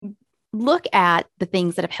look at the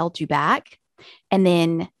things that have held you back and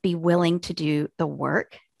then be willing to do the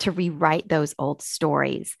work to rewrite those old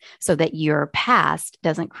stories so that your past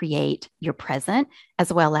doesn't create your present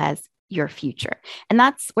as well as your future. And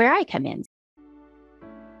that's where I come in.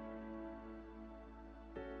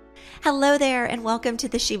 Hello there, and welcome to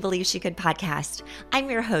the She Believes She Could podcast. I'm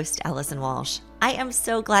your host, Allison Walsh. I am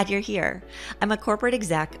so glad you're here. I'm a corporate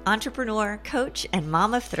exec, entrepreneur, coach, and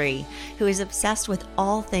mom of three who is obsessed with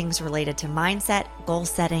all things related to mindset, goal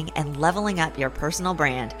setting, and leveling up your personal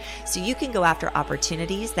brand so you can go after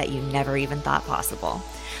opportunities that you never even thought possible.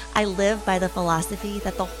 I live by the philosophy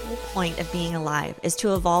that the whole point of being alive is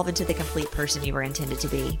to evolve into the complete person you were intended to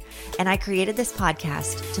be. And I created this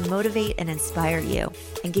podcast to motivate and inspire you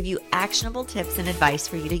and give you actionable tips and advice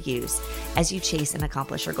for you to use as you chase and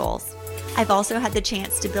accomplish your goals. I've also had the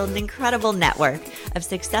chance to build an incredible network of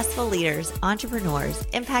successful leaders, entrepreneurs,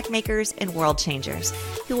 impact makers, and world changers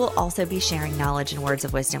who will also be sharing knowledge and words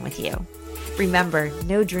of wisdom with you. Remember,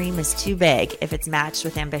 no dream is too big if it's matched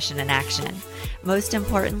with ambition and action. Most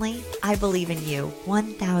importantly, I believe in you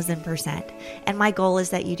 1000%, and my goal is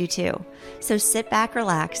that you do too. So sit back,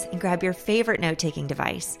 relax, and grab your favorite note-taking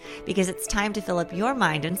device because it's time to fill up your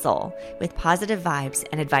mind and soul with positive vibes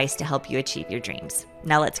and advice to help you achieve your dreams.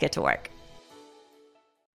 Now let's get to work.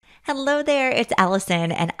 Hello there, it's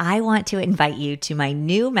Allison, and I want to invite you to my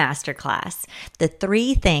new masterclass, The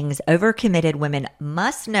 3 Things Overcommitted Women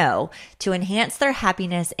Must Know to Enhance Their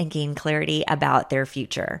Happiness and Gain Clarity About Their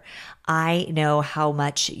Future. I know how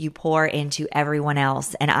much you pour into everyone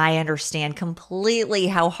else, and I understand completely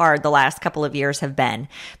how hard the last couple of years have been,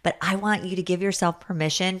 but I want you to give yourself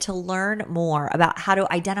permission to learn more about how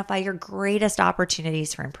to identify your greatest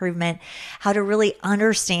opportunities for improvement, how to really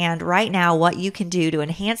understand right now what you can do to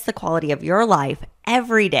enhance the quality of your life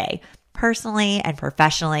every day, personally and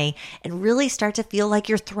professionally, and really start to feel like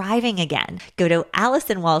you're thriving again. Go to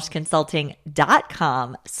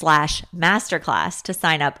AllisonWalshConsulting.com/masterclass to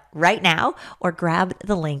sign up right now or grab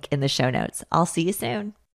the link in the show notes. I'll see you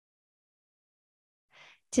soon.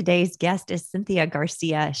 Today's guest is Cynthia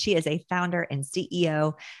Garcia. She is a founder and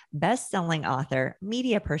CEO, best-selling author,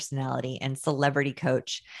 media personality, and celebrity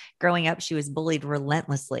coach. Growing up, she was bullied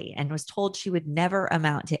relentlessly and was told she would never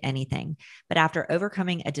amount to anything. But after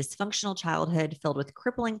overcoming a dysfunctional childhood filled with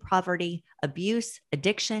crippling poverty, abuse,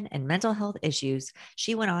 addiction, and mental health issues,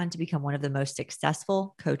 she went on to become one of the most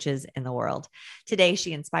successful coaches in the world. Today,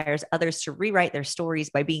 she inspires others to rewrite their stories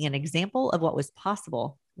by being an example of what was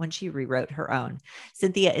possible when she rewrote her own.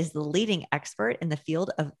 Cynthia is the leading expert in the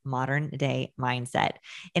field of modern day mindset.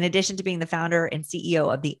 In addition to being the founder and CEO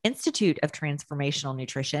of the Institute of Transformational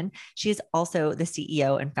Nutrition, she is also the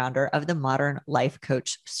CEO and founder of the Modern Life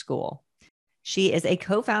Coach School. She is a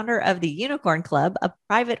co-founder of the Unicorn Club, a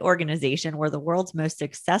private organization where the world's most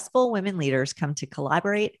successful women leaders come to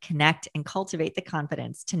collaborate, connect, and cultivate the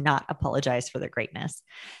confidence to not apologize for their greatness.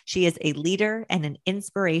 She is a leader and an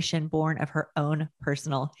inspiration born of her own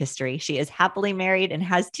personal history. She is happily married and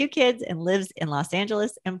has 2 kids and lives in Los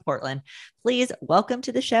Angeles and Portland. Please welcome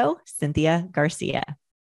to the show, Cynthia Garcia.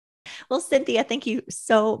 Well, Cynthia, thank you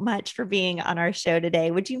so much for being on our show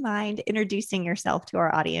today. Would you mind introducing yourself to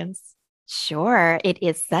our audience? Sure. It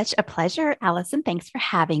is such a pleasure, Allison. Thanks for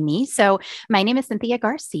having me. So, my name is Cynthia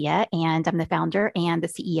Garcia, and I'm the founder and the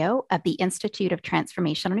CEO of the Institute of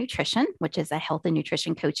Transformational Nutrition, which is a health and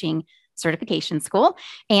nutrition coaching certification school.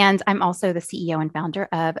 And I'm also the CEO and founder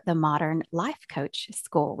of the Modern Life Coach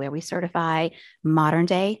School, where we certify modern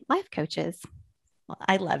day life coaches. Well,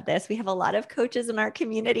 I love this. We have a lot of coaches in our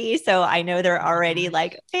community, so I know they're already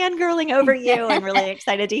like fangirling over you and really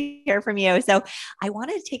excited to hear from you. So I want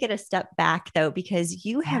to take it a step back though, because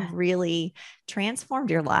you have really transformed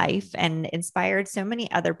your life and inspired so many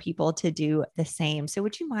other people to do the same. So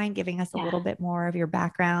would you mind giving us a little bit more of your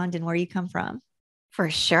background and where you come from? For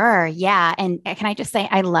sure. Yeah. And can I just say,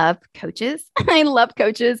 I love coaches. I love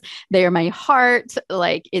coaches. They are my heart.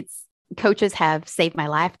 Like coaches have saved my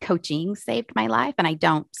life. Coaching saved my life. And I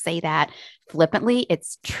don't say that flippantly.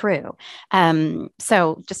 It's true.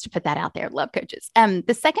 So just to put that out there, love coaches.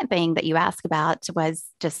 The second thing that you asked about was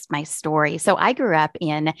just my story. So I grew up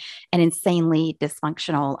in an insanely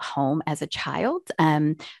dysfunctional home as a child.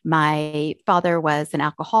 My father was an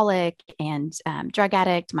alcoholic and drug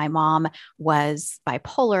addict. My mom was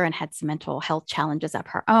bipolar and had some mental health challenges of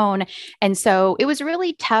her own. And so it was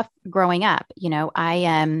really tough growing up. You know,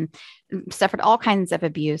 suffered all kinds of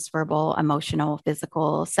abuse, verbal, emotional,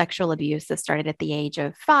 physical, sexual abuse that started at the age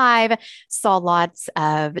of 5, saw lots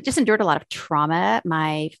of, just endured a lot of trauma.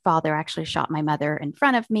 My father actually shot my mother in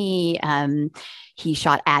front of me. He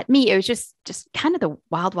shot at me. It was just kind of the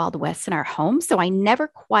wild, wild west in our home. So I never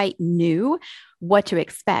quite knew what to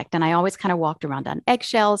expect. And I always kind of walked around on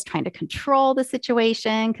eggshells trying to control the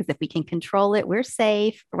situation, because if we can control it, we're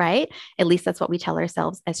safe, right? At least that's what we tell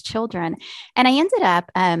ourselves as children. And I ended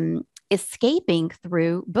up escaping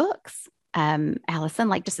through books, Allison,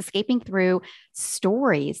 like just escaping through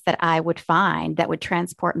stories that I would find that would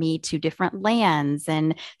transport me to different lands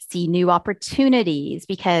and see new opportunities.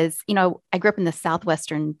 Because, I grew up in the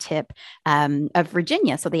southwestern tip of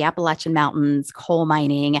Virginia, so the Appalachian Mountains, coal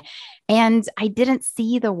mining. And I didn't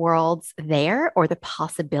see the worlds there or the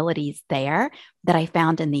possibilities there that I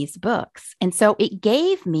found in these books. And so it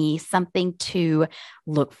gave me something to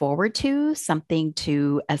look forward to, something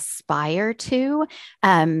to aspire to.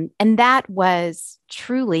 And that was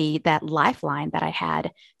truly that lifeline that I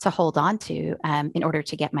had to hold on to in order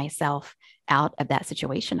to get myself out of that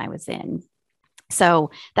situation I was in.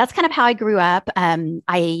 So that's kind of how I grew up.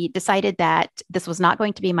 I decided that this was not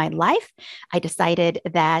going to be my life. I decided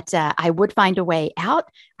that I would find a way out.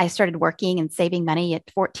 I started working and saving money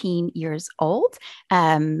at 14 years old.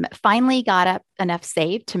 Finally got up enough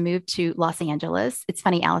saved to move to Los Angeles. It's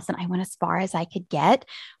funny, Allison, I went as far as I could get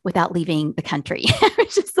without leaving the country. I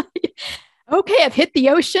was just like, okay, I've hit the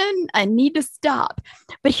ocean. I need to stop.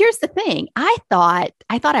 But here's the thing. I thought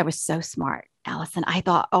I was so smart, Allison. I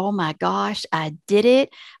thought, oh my gosh, I did it.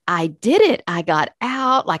 I did it. I got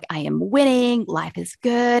out. Like, I am winning. Life is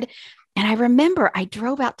good. And I remember I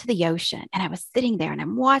drove out to the ocean and I was sitting there and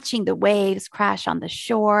I'm watching the waves crash on the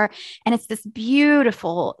shore. And it's this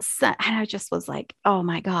beautiful sun. And I just was like, oh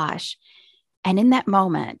my gosh. And in that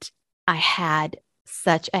moment, I had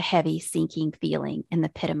such a heavy sinking feeling in the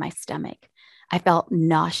pit of my stomach. I felt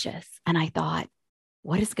nauseous and I thought,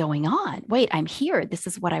 what is going on? Wait, I'm here. This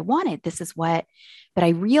is what I wanted. But I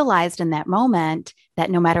realized in that moment that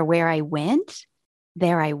no matter where I went,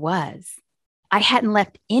 there I was. I hadn't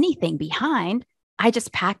left anything behind. I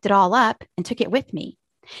just packed it all up and took it with me.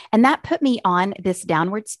 And that put me on this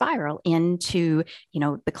downward spiral into,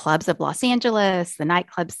 the clubs of Los Angeles, the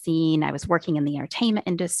nightclub scene. I was working in the entertainment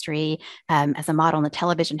industry as a model and a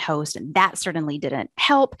television host, and that certainly didn't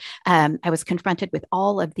help. I was confronted with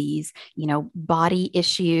all of these, body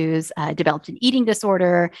issues, developed an eating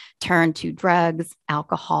disorder, turned to drugs,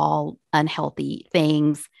 alcohol, unhealthy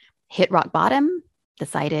things, hit rock bottom,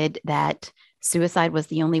 decided that suicide was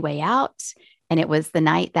the only way out. And it was the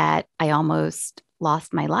night that I almost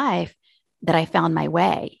lost my life that I found my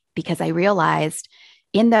way, because I realized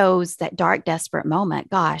in that dark, desperate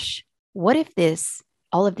moment, gosh, what if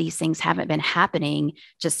all of these things haven't been happening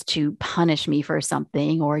just to punish me for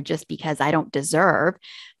something or just because I don't deserve,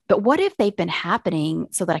 but what if they've been happening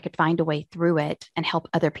so that I could find a way through it and help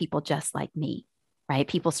other people just like me? Right?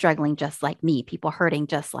 People struggling just like me, people hurting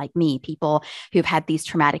just like me, people who've had these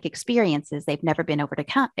traumatic experiences they've never been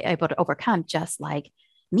able to overcome just like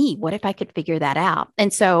me. What if I could figure that out?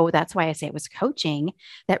 And so that's why I say it was coaching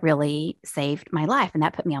that really saved my life. And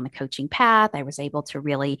that put me on the coaching path. I was able to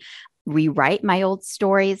really rewrite my old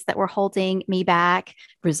stories that were holding me back,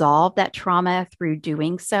 resolve that trauma through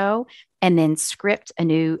doing so, and then script a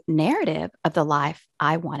new narrative of the life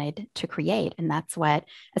I wanted to create. And that's what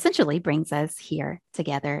essentially brings us here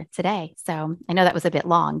together today. So I know that was a bit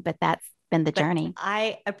long, but that's been the journey.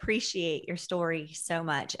 I appreciate your story so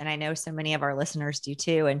much. And I know so many of our listeners do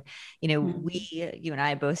too. And, you and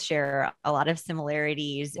I both share a lot of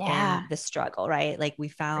similarities in the struggle, right? Like, we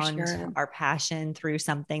found our passion through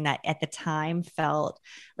something that at the time felt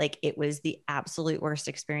like it was the absolute worst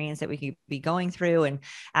experience that we could be going through, and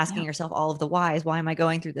asking yourself all of the whys. Why am I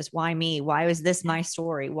going through this? Why me? Why was this my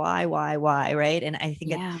story? Why? Right. And I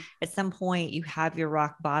think at some point you have your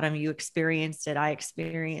rock bottom, you experienced it. I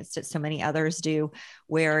experienced it. So many others do,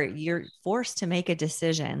 where you're forced to make a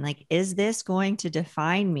decision. Like, is this going to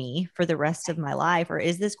define me for the rest of my life? Or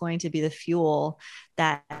is this going to be the fuel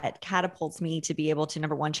that catapults me to be able to,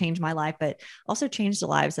 number one, change my life, but also change the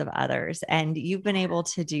lives of others? And you've been able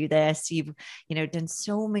to do this. You've, done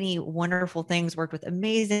so many wonderful things, worked with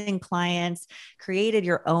amazing clients, created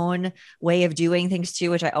your own way of doing things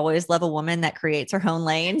too, which I always love a woman that creates her own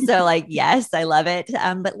lane. So yes, I love it.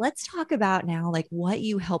 But let's talk about now, like, what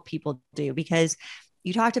you help people do, because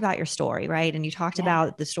you talked about your story, right? And you talked Yeah.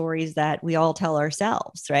 about the stories that we all tell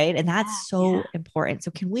ourselves, right? And that's so Yeah. important.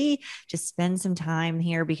 So can we just spend some time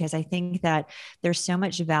here? Because I think that there's so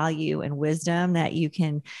much value and wisdom that you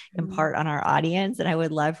can Mm. impart on our audience. And I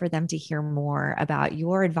would love for them to hear more about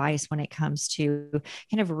your advice when it comes to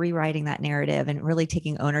kind of rewriting that narrative and really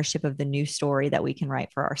taking ownership of the new story that we can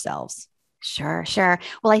write for ourselves. Sure, sure.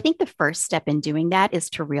 Well, I think the first step in doing that is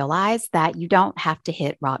to realize that you don't have to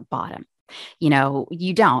hit rock bottom.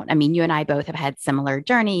 You don't. I mean, you and I both have had similar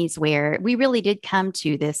journeys where we really did come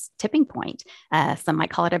to this tipping point. Some might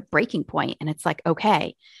call it a breaking point. And it's like,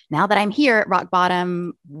 okay, now that I'm here at rock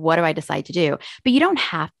bottom, what do I decide to do? But you don't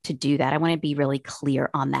have to do that. I want to be really clear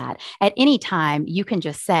on that. At any time, you can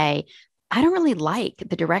just say, I don't really like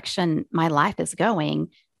the direction my life is going.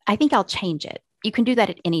 I think I'll change it. You can do that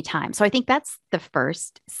at any time. So I think that's the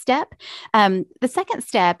first step. The second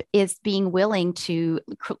step is being willing to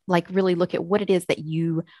like really look at what it is that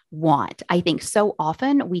you want. I think so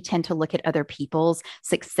often we tend to look at other people's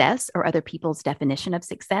success or other people's definition of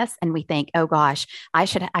success, and we think, oh gosh, I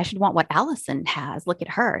should want what Allison has. Look at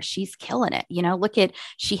her, she's killing it. Look at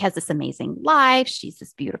she has this amazing life. She's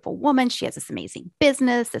this beautiful woman. She has this amazing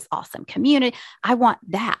business, this awesome community. I want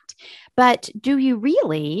that. But do you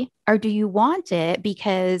really, or do you want it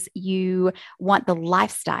because you want the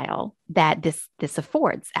lifestyle that this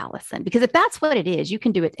affords, Allison? Because if that's what it is, you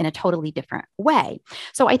can do it in a totally different way.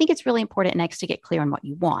 So I think it's really important next to get clear on what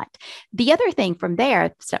you want. The other thing from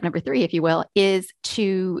there, step number 3, if you will, is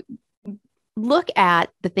to look at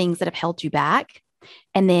the things that have held you back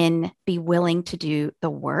and then be willing to do the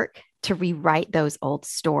work to rewrite those old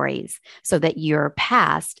stories so that your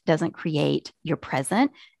past doesn't create your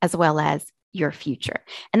present as well as your future.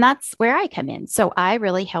 And that's where I come in. So I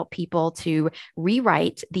really help people to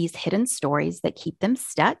rewrite these hidden stories that keep them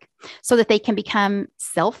stuck so that they can become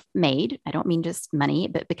self-made. I don't mean just money,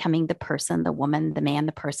 but becoming the person, the woman, the man,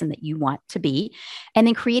 the person that you want to be. And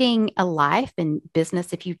then creating a life and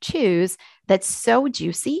business, if you choose, that's so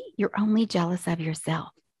juicy, you're only jealous of yourself.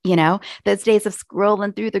 Those days of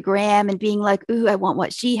scrolling through the gram and being like, ooh, I want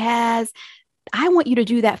what she has. I want you to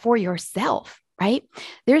do that for yourself. Right.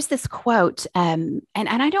 There's this quote, and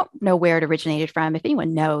I don't know where it originated from. If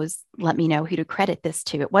anyone knows, let me know who to credit this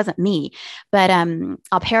to. It wasn't me, but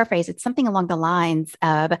I'll paraphrase. It's something along the lines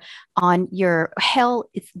of on your hell,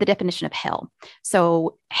 it's the definition of hell.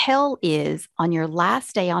 So hell is on your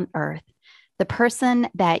last day on earth, the person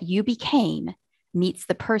that you became meets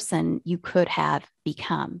the person you could have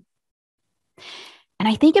become. And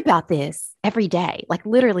I think about this every day, like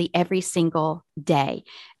literally every single day.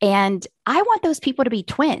 And I want those people to be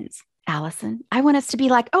twins, Allison. I want us to be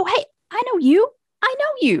like, oh, hey, I know you. I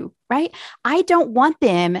know you, right? I don't want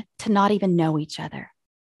them to not even know each other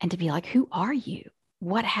and to be like, who are you?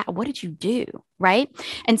 What did you do? Right.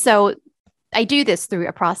 And so I do this through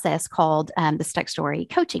a process called the Stuck Story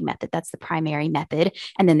Coaching Method. That's the primary method.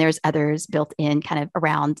 And then there's others built in kind of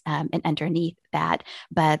around and underneath that.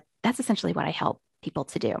 But that's essentially what I help people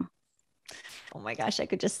to do. Oh my gosh, I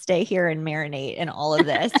could just stay here and marinate in all of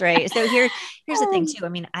this, right? So here's the thing too. I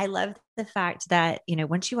mean, I love the fact that,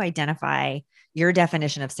 once you identify your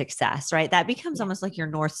definition of success, right? That becomes almost like your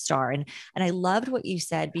North Star. And I loved what you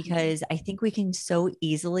said, because I think we can so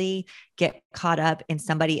easily get caught up in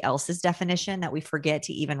somebody else's definition that we forget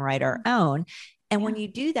to even write our own. And when you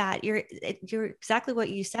do that, you're exactly what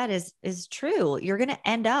you said is true. You're going to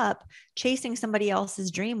end up chasing somebody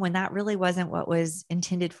else's dream when that really wasn't what was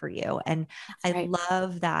intended for you. And That's I right.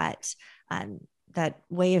 love that, that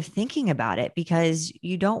way of thinking about it, because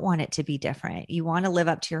you don't want it to be different. You want to live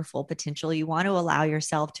up to your full potential. You want to allow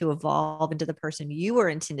yourself to evolve into the person you were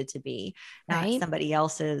intended to be, not Right. somebody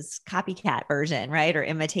else's copycat version, right? Or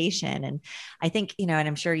imitation. And I think, and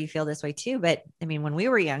I'm sure you feel this way too, but I mean, when we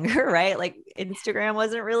were younger, right? Like Instagram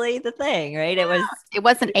wasn't really the thing, right? It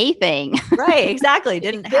wasn't a thing. Right. Exactly. It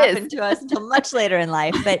Didn't happen exists. to us until much later in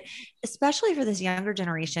life. But especially for this younger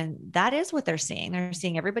generation, that is what they're seeing. They're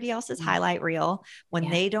seeing everybody else's highlight reel when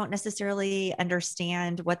they don't necessarily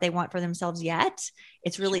understand what they want for themselves yet.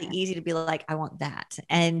 It's really easy to be like, I want that.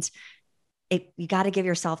 And you got to give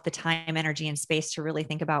yourself the time, energy, and space to really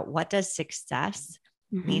think about, what does success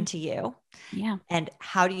mean to you? Yeah. And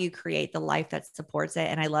how do you create the life that supports it?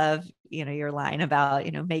 And I love, your line about,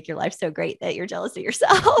 make your life so great that you're jealous of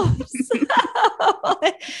yourself.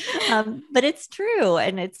 But it's true.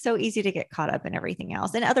 And it's so easy to get caught up in everything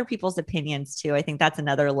else and other people's opinions too. I think that's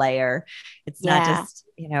another layer. It's not just,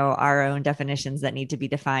 our own definitions that need to be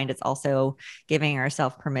defined. It's also giving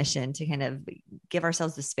ourselves permission to kind of give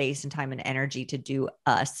ourselves the space and time and energy to do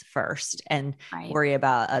us first and worry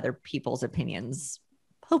about other people's opinions.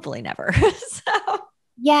 Hopefully never. So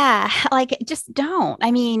Yeah, like just don't.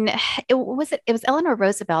 I mean, it was Eleanor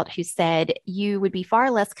Roosevelt who said you would be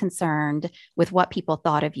far less concerned with what people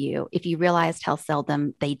thought of you if you realized how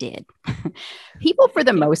seldom they did. People, for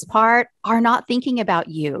the most part, are not thinking about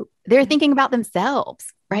you. They're thinking about themselves,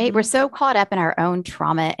 right? We're Mhm. so caught up in our own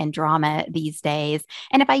trauma and drama these days.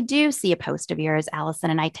 And if I do see a post of yours,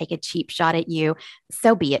 Allison, and I take a cheap shot at you,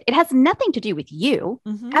 so be it. It has nothing to do with you.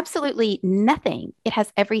 Mhm. Absolutely nothing. It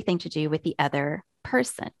has everything to do with the other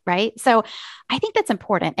person, right? So I think that's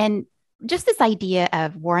important. And just this idea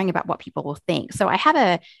of worrying about what people will think. So I have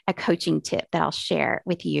a coaching tip that I'll share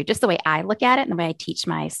with you, just the way I look at it and the way I teach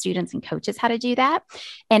my students and coaches how to do that.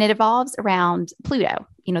 And it evolves around Pluto,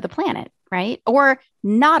 the planet, right? Or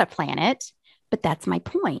not a planet. But that's my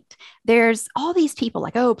point. There's all these people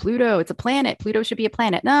like, oh, Pluto, it's a planet. Pluto should be a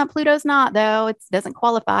planet. No, Pluto's not, though. It doesn't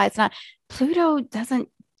qualify. It's not. Pluto doesn't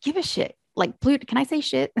give a shit. Like Pluto, can I say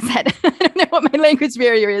shit? Is that, I don't know what my language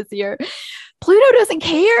barrier is here. Pluto doesn't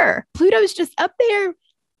care. Pluto's just up there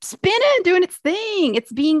spinning, doing its thing.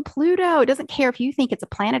 It's being Pluto. It doesn't care if you think it's a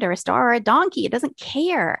planet or a star or a donkey. It doesn't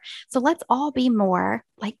care. So let's all be more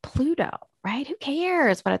like Pluto, right? Who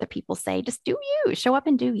cares what other people say? Just do you. Show up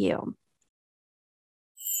and do you.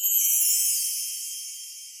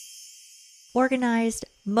 Organized,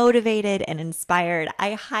 motivated, and inspired,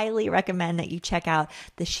 I highly recommend that you check out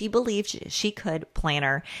the She Believed She Could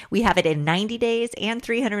planner. We have it in 90 days and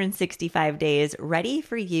 365 days ready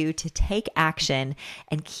for you to take action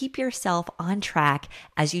and keep yourself on track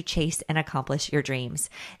as you chase and accomplish your dreams.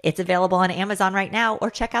 It's available on Amazon right now,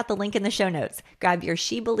 or check out the link in the show notes. Grab your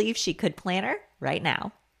She Believed She Could planner right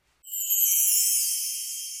now.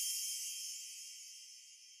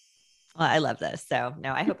 Well, I love this. So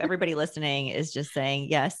no, I hope everybody listening is just saying,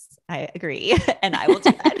 yes, I agree. And I will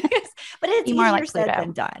do that. But it's Be more easier like said Pluto.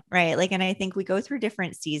 than done, right? Like, and I think we go through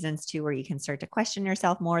different seasons too, where you can start to question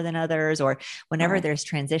yourself more than others, or whenever Sure. there's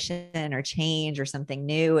transition or change or something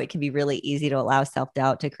new, it can be really easy to allow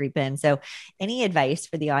self-doubt to creep in. So any advice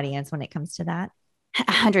for the audience when it comes to that?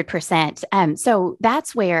 100%. So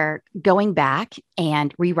that's where going back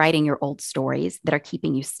and rewriting your old stories that are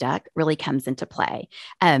keeping you stuck really comes into play.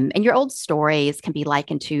 And your old stories can be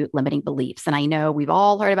likened to limiting beliefs. And I know we've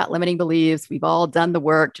all heard about limiting beliefs. We've all done the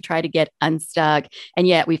work to try to get unstuck. And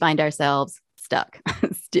yet we find ourselves stuck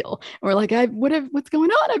still. We're like, what's going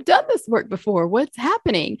on? I've done this work before. What's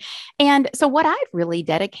happening? And so what I've really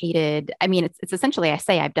dedicated, I mean, it's essentially, I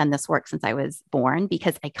say I've done this work since I was born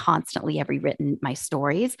because I constantly have rewritten my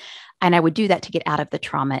stories. And I would do that to get out of the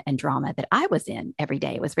trauma and drama that I was in every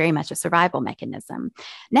day. It was very much a survival mechanism.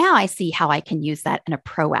 Now I see how I can use that in a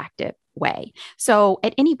proactive way. So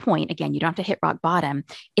at any point, again, you don't have to hit rock bottom.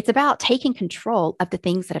 It's about taking control of the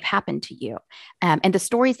things that have happened to you and the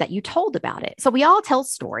stories that you told about it. So we all tell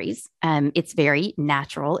stories. It's very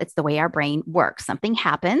natural. It's the way our brain works. Something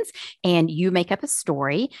happens and you make up a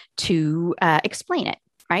story to explain it.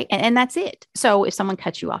 Right. And that's it. So if someone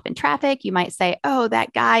cuts you off in traffic, you might say, oh,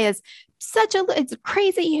 that guy is it's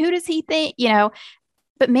crazy. Who does he think?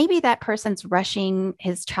 But maybe that person's rushing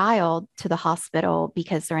his child to the hospital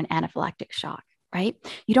because they're in anaphylactic shock, right?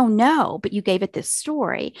 You don't know, but you gave it this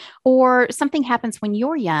story. Or something happens when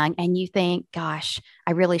you're young and you think, gosh,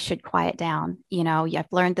 I really should quiet down. I've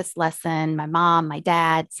learned this lesson. My mom, my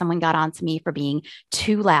dad, someone got on to me for being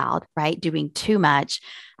too loud, right? Doing too much.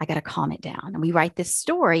 I got to calm it down. And we write this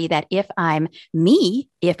story that if I'm me,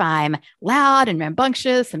 if I'm loud and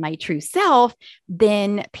rambunctious and my true self,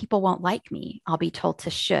 then people won't like me. I'll be told to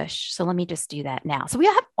shush. So let me just do that now. So we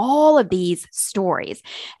have all of these stories.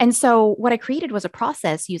 And so what I created was a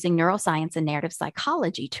process using neuroscience and narrative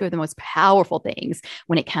psychology, two of the most powerful things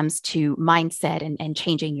when it comes to mindset and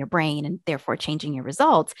changing your brain and therefore changing your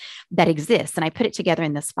results that exists. And I put it together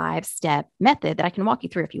in this 5-step method that I can walk you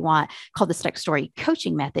through if you want, called the Stuck Story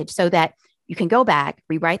Coaching Method, so that you can go back,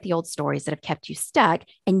 rewrite the old stories that have kept you stuck,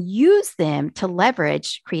 and use them to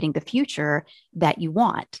leverage creating the future that you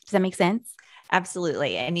want. Does that make sense?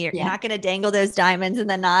 Absolutely. And you're Yeah. not going to dangle those diamonds and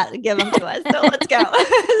then not give them to us. So let's go.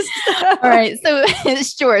 All right. So,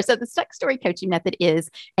 sure. So, the Stuck Story Coaching Method is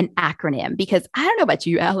an acronym because I don't know about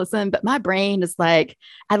you, Allison, but my brain is like,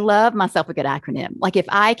 I love myself a good acronym. Like, if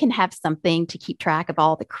I can have something to keep track of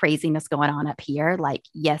all the craziness going on up here, like,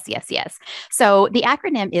 yes, yes, yes. So, the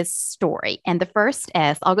acronym is STORY. And the first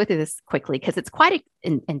S, I'll go through this quickly because it's quite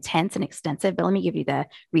intense and extensive, but let me give you the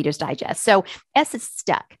Reader's Digest. So, S is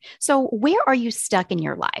stuck. So, where are you stuck in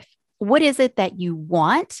your life? What is it that you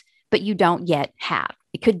want, but you don't yet have?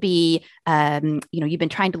 It could be, you've been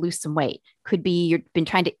trying to lose some weight. Could be you've been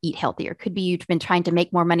trying to eat healthier. Could be you've been trying to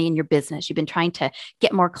make more money in your business. You've been trying to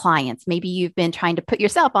get more clients. Maybe you've been trying to put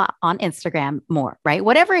yourself on Instagram more, right?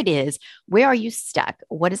 Whatever it is, where are you stuck?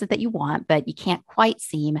 What is it that you want, but you can't quite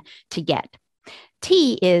seem to get?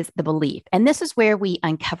 T is the belief. And this is where we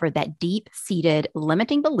uncover that deep seated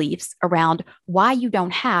limiting beliefs around why you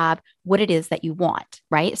don't have what it is that you want,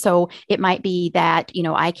 right? So it might be that,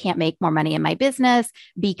 I can't make more money in my business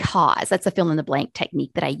because that's a fill in the blank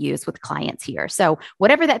technique that I use with clients here. So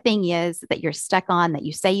whatever that thing is that you're stuck on that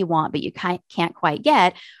you say you want, but you can't quite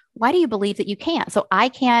get, why do you believe that you can't? So I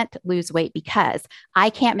can't lose weight because I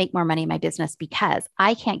can't make more money in my business because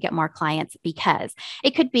I can't get more clients because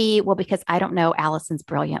it could be, well, because I don't know Allison's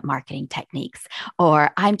brilliant marketing techniques,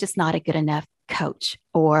 or I'm just not a good enough coach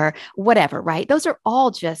or whatever, right? Those are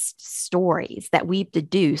all just stories that we've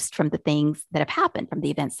deduced from the things that have happened, from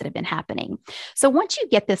the events that have been happening. So once you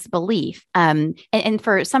get this belief, and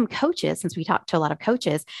for some coaches, since we talk to a lot of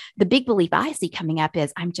coaches, the big belief I see coming up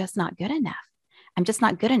is I'm just not good enough. I'm just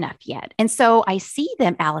not good enough yet. And so I see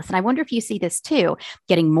them, Allison, I wonder if you see this too,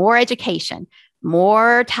 getting more education,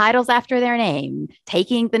 more titles after their name,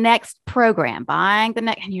 taking the next program, buying the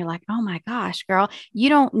next, and you're like, oh my gosh, girl, you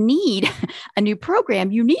don't need a new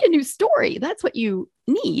program. You need a new story. That's what you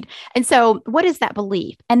need. And so what is that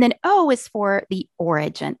belief? And then O is for the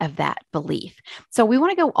origin of that belief. So we want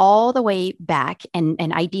to go all the way back, and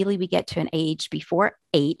ideally we get to an age before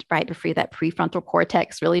 8, right? Before that prefrontal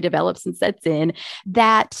cortex really develops and sets in,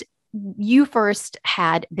 that you first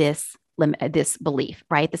had this belief,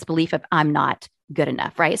 right? This belief of I'm not good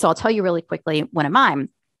enough, right? So I'll tell you really quickly one of mine.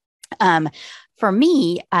 For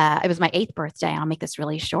me, it was my 8th birthday. I'll make this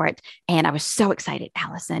really short. And I was so excited,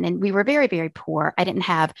 Allison. And we were very, very poor. I didn't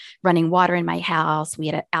have running water in my house. We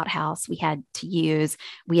had an outhouse we had to use.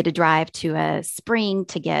 We had to drive to a spring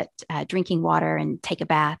to get drinking water and take a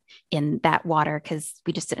bath in that water because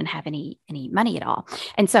we just didn't have any money at all.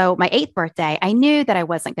 And so my 8th birthday, I knew that I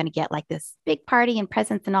wasn't going to get like this big party and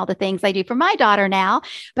presents and all the things I do for my daughter now.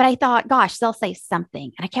 But I thought, gosh, they'll say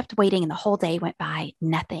something. And I kept waiting, and the whole day went by,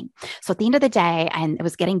 nothing. So at the end of the day, and it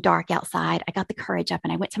was getting dark outside, I got the courage up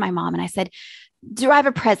and I went to my mom and I said, do I have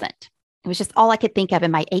a present? It was just all I could think of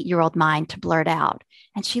in my 8-year-old mind to blurt out.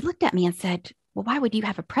 And she looked at me and said, well, why would you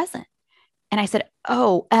have a present? And I said,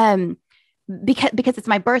 because it's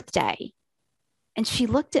my birthday. And she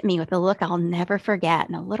looked at me with a look I'll never forget,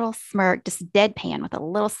 and a little smirk, just deadpan with a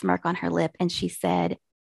little smirk on her lip. And she said,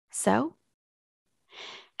 so?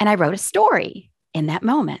 And I wrote a story in that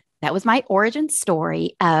moment. That was my origin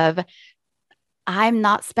story of I'm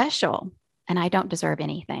not special and I don't deserve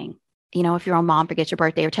anything. If your own mom forgets your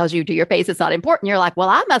birthday or tells you to your face it's not important, you're like, well,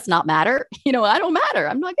 I must not matter. I don't matter.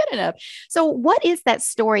 I'm not good enough. So what is that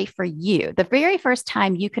story for you? The very first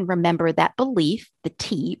time you can remember that belief, the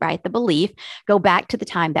T, right? The belief, go back to the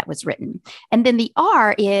time that was written. And then the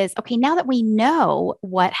R is, okay, now that we know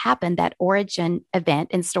what happened, that origin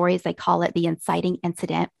event, in stories, they call it the inciting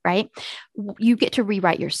incident, right? You get to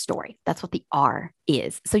rewrite your story. That's what the R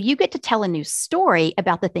is. So you get to tell a new story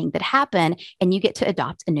about the thing that happened, and you get to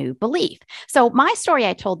adopt a new belief. So my story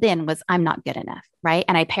I told then was I'm not good enough, right?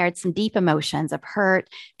 And I paired some deep emotions of hurt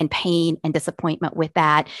and pain and disappointment with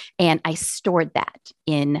that. And I stored that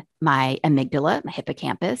in my amygdala, my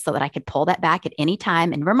hippocampus, so that I could pull that back at any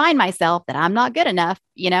time and remind myself that I'm not good enough,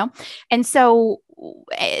 And so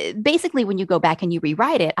basically, when you go back and you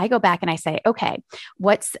rewrite it, I go back and I say, okay,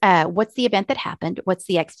 what's the event that happened? What's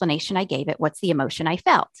the explanation I gave it? What's the emotion I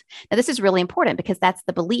felt? Now, this is really important because that's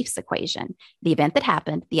the beliefs equation. The event that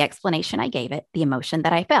happened, the explanation I gave it, the emotion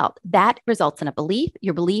that I felt. That results in a belief.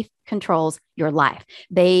 Your belief controls your life.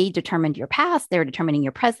 They determined your past, they're determining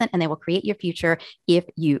your present, and they will create your future if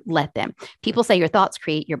you let them. People say your thoughts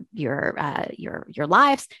create your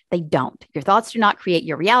lives. They don't. Your thoughts do not create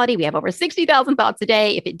your reality. We have over 60,000 thoughts a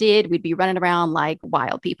day. If it did, we'd be running around like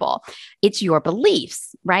wild people. It's your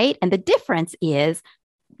beliefs, right? And the difference is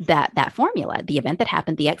that formula, the event that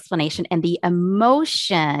happened, the explanation, and the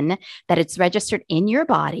emotion that it's registered in your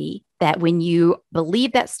body, that when you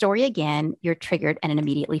believe that story again, you're triggered and it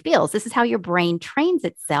immediately feels. This is how your brain trains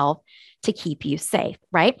itself to keep you safe,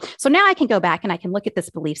 right? So now I can go back and I can look at this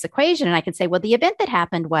beliefs equation and I can say, well, the event that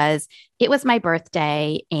happened was, it was my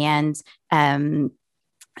birthday and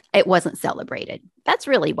it wasn't celebrated. That's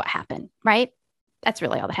really what happened, right? That's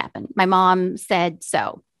really all that happened. My mom said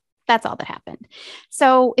so. That's all that happened.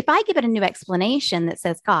 So if I give it a new explanation that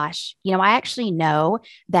says, gosh, I actually know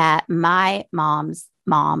that my mom's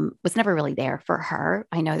mom was never really there for her.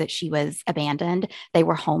 I know that she was abandoned. They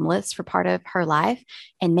were homeless for part of her life.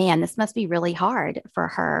 And man, this must be really hard for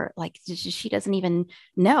her. Like she doesn't even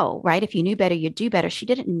know, right? If you knew better, you'd do better. She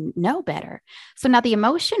didn't know better. So now the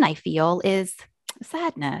emotion I feel is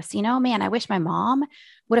sadness. Man, I wish my mom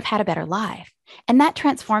would have had a better life. And that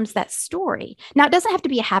transforms that story. Now, it doesn't have to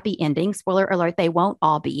be a happy ending. Spoiler alert, they won't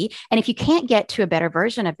all be. And if you can't get to a better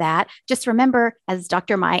version of that, just remember, as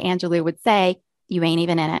Dr. Maya Angelou would say, you ain't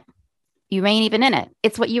even in it. You ain't even in it.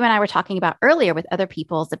 It's what you and I were talking about earlier with other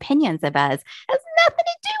people's opinions of us. It has nothing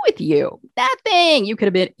to do with you. Nothing. You could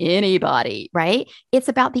have been anybody, right? It's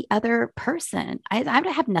about the other person. I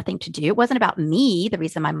have nothing to do. It wasn't about me, the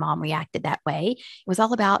reason my mom reacted that way. It was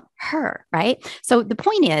all about her, right? So the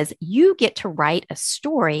point is, you get to write a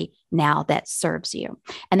story now that serves you.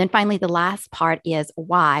 And then finally, the last part is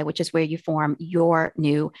why, which is where you form your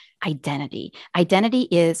new identity. Identity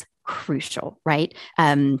is crucial, right?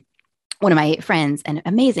 One of my friends and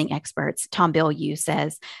amazing experts, Tom Bilyeu,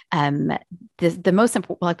 says the most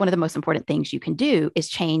important, like one of the most important things you can do is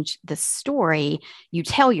change the story you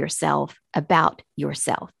tell yourself about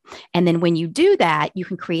yourself. And then when you do that, you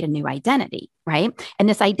can create a new identity, right? And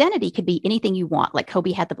this identity could be anything you want. Like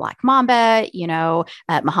Kobe had the Black Mamba,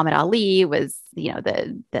 Muhammad Ali was,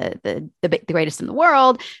 the greatest in the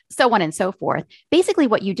world, so on and so forth. Basically,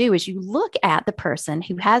 what you do is you look at the person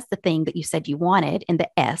who has the thing that you said you wanted in the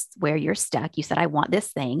S where you're stuck. You said, I want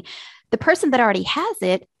this thing. The person that already has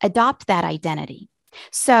it, adopt that identity.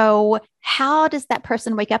 So how does that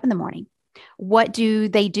person wake up in the morning? What do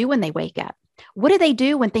they do when they wake up? What do they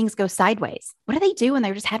do when things go sideways? What do they do when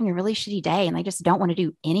they're just having a really shitty day and they just don't want to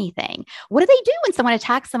do anything? What do they do when someone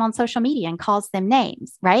attacks them on social media and calls them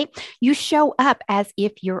names, right? You show up as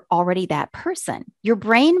if you're already that person. Your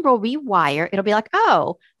brain will rewire. It'll be like,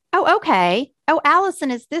 oh, okay. Oh,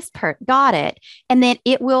 Allison is this got it. And then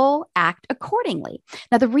it will act accordingly.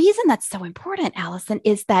 Now, the reason that's so important, Allison,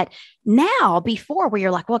 is that now before where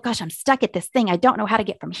you're like, well, gosh, I'm stuck at this thing. I don't know how to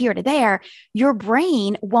get from here to there. Your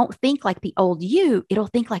brain won't think like the old you. It'll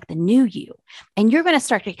think like the new you. And you're going to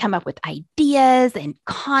start to come up with ideas and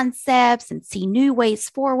concepts and see new ways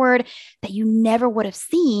forward that you never would have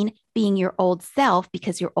seen being your old self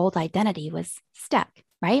because your old identity was stuck.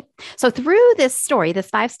 Right? So through this story,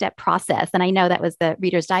 this 5-step process, and I know that was the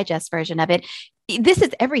Reader's Digest version of it, this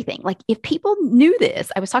is everything. Like if people knew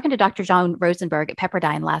this, I was talking to Dr. Joan Rosenberg at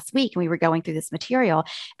Pepperdine last week, and we were going through this material.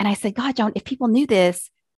 And I said, God, Joan, if people knew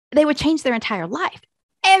this, they would change their entire life.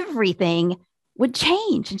 Everything would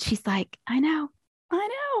change. And she's like, I know.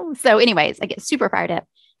 So anyways, I get super fired up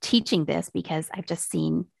teaching this because I've just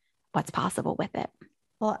seen what's possible with it.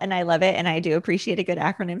 Well, and I love it. And I do appreciate a good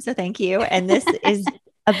acronym. So thank you. And this is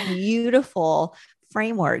a beautiful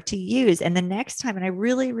framework to use. And the next time, and I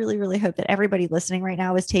really, really, really hope that everybody listening right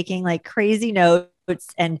now is taking like crazy notes,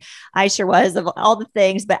 and I sure was, of all the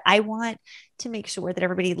things, but I want to make sure that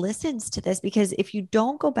everybody listens to this, because if you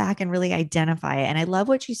don't go back and really identify it, and I love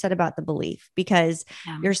what you said about the belief, because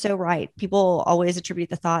you're so right. People always attribute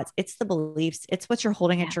the thoughts. It's the beliefs. It's what you're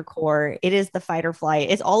holding at your core. It is the fight or flight.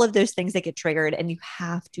 It's all of those things that get triggered, and you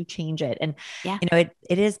have to change it. And,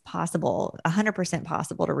 it is possible, 100%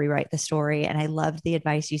 possible to rewrite the story. And I loved the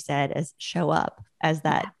advice you said as show up as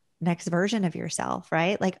that next version of yourself,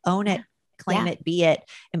 right? Like own it. Claim it, be it,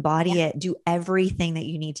 embody it, do everything that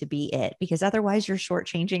you need to be it, because otherwise you're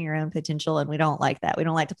shortchanging your own potential. And we don't like that. We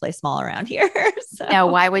don't like to play small around here. So. No,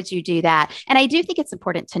 why would you do that? And I do think it's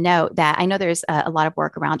important to note that I know there's a lot of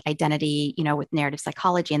work around identity, with narrative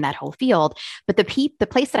psychology and that whole field, but the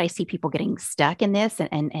place that I see people getting stuck in this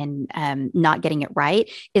and not getting it right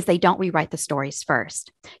is they don't rewrite the stories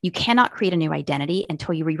first. You cannot create a new identity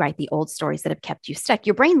until you rewrite the old stories that have kept you stuck.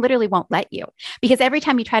 Your brain literally won't let you, because every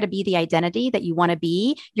time you try to be the identity that you want to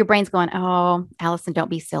be, your brain's going, oh, Allison, don't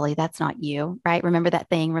be silly. That's not you, right? Remember that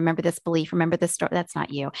thing. Remember this belief. Remember this story. That's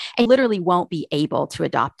not you. And literally won't be able to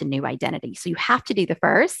adopt a new identity. So you have to do the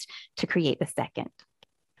first to create the second.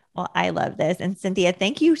 Well, I love this. And Cynthia,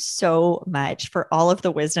 thank you so much for all of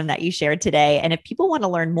the wisdom that you shared today. And if people want to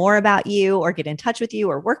learn more about you or get in touch with you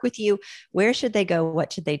or work with you, where should they go?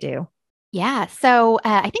 What should they do? Yeah. So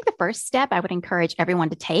I think the first step I would encourage everyone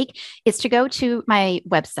to take is to go to my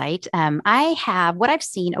website. I have what I've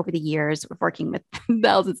seen over the years of working with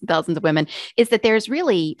thousands and thousands of women is that there's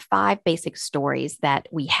really 5 basic stories that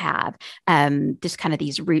we have, just kind of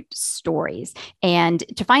these root stories. And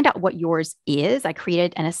to find out what yours is, I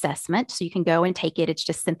created an assessment. So you can go and take it. It's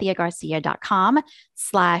just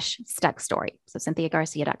cynthiagarcia.com/stuck-story. So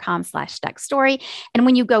cynthiagarcia.com/stuck-story. And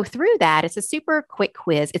when you go through that, it's a super quick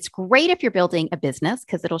quiz. It's great if if you're building a business,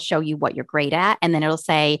 because it'll show you what you're great at. And then it'll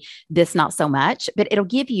say this, not so much, but it'll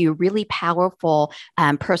give you really powerful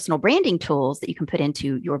personal branding tools that you can put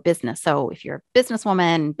into your business. So if you're a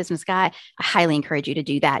businesswoman, business guy, I highly encourage you to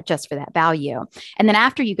do that just for that value. And then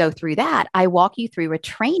after you go through that, I walk you through a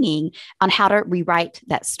training on how to rewrite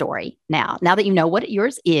that story. Now that you know what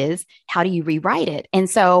yours is, how do you rewrite it? And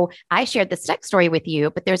so I shared the STEC story with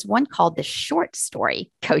you, but there's one called the short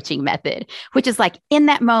story coaching method, which is like in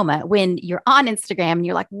that moment when you're on Instagram and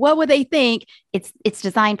you're like, what would they think? It's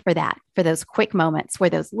designed for that, for those quick moments where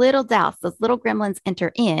those little doubts, those little gremlins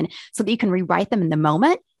enter in so that you can rewrite them in the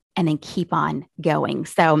moment and then keep on going.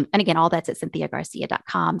 So, and again, all that's at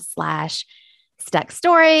cynthiagarcia.com/STEC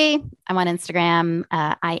story. I'm on Instagram.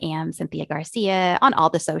 I am Cynthia Garcia on all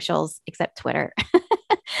the socials except Twitter.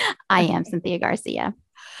 I am Cynthia Garcia.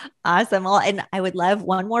 Awesome. Well, and I would love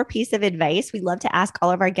one more piece of advice. We love to ask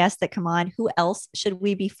all of our guests that come on, who else should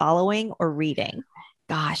we be following or reading?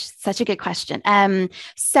 Gosh, such a good question.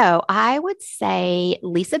 So I would say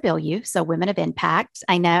Lisa Bilyeu, so Women of Impact.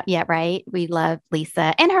 I know, yeah, right. We love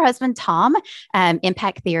Lisa and her husband, Tom,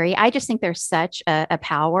 Impact Theory. I just think they're such a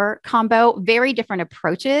power combo, very different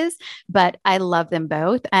approaches, but I love them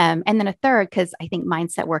both. And then a third, because I think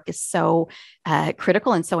mindset work is so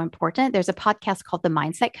critical and so important. There's a podcast called The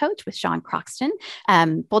Mindset Coach with Sean Croxton.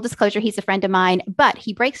 Full disclosure, he's a friend of mine, but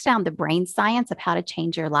he breaks down the brain science of how to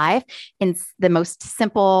change your life in the most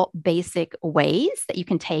simple, basic ways that you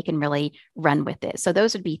can take and really run with it. So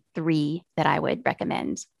those would be 3 that I would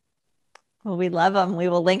recommend. Well, we love them. We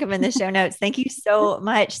will link them in the show notes. Thank you so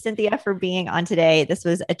much, Cynthia, for being on today. This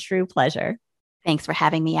was a true pleasure. Thanks for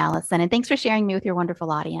having me, Allison. And thanks for sharing me with your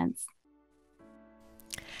wonderful audience.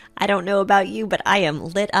 I don't know about you, but I am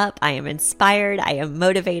lit up. I am inspired. I am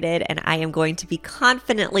motivated, and I am going to be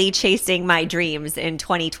confidently chasing my dreams in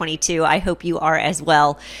 2022. I hope you are as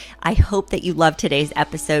well. I hope that you loved today's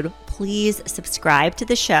episode. Please subscribe to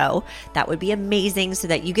the show. That would be amazing so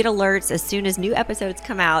that you get alerts as soon as new episodes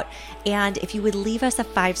come out. And if you would leave us a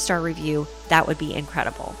 5-star review, that would be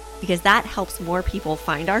incredible, because that helps more people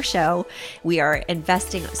find our show. We are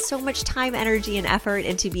investing so much time, energy, and effort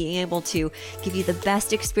into being able to give you the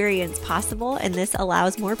best experience possible, and this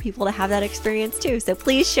allows more people to have that experience too. So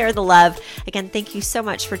please share the love. Again, thank you so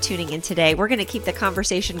much for tuning in today. We're going to keep the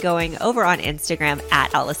conversation going over on Instagram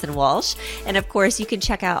at Allison Walsh. And of course, you can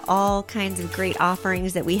check out all kinds of great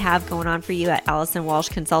offerings that we have going on for you at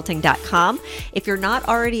AllisonWalshConsulting.com. If you're not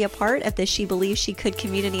already a part of the She Believes She Could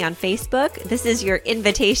community on Facebook, this is your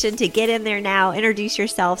invitation to get in there now, introduce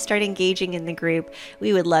yourself, start engaging in the group.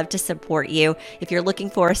 We would love to support you. If you're looking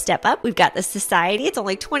for a step up, we've got the Society. It's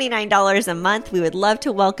only $29 a month. We would love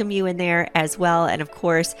to welcome you in there as well. And of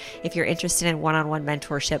course, if you're interested in one-on-one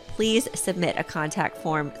mentorship, please submit a contact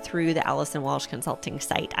form through the Allison Walsh Consulting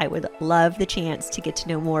site. I would love the chance to get to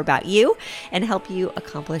know more about you and help you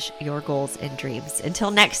accomplish your goals and dreams.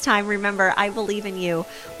 Until next time, remember, I believe in you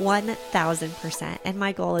 1,000%. And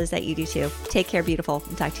my goal is that you do too. Take care, beautiful,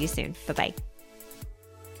 and talk to you soon. Bye-bye.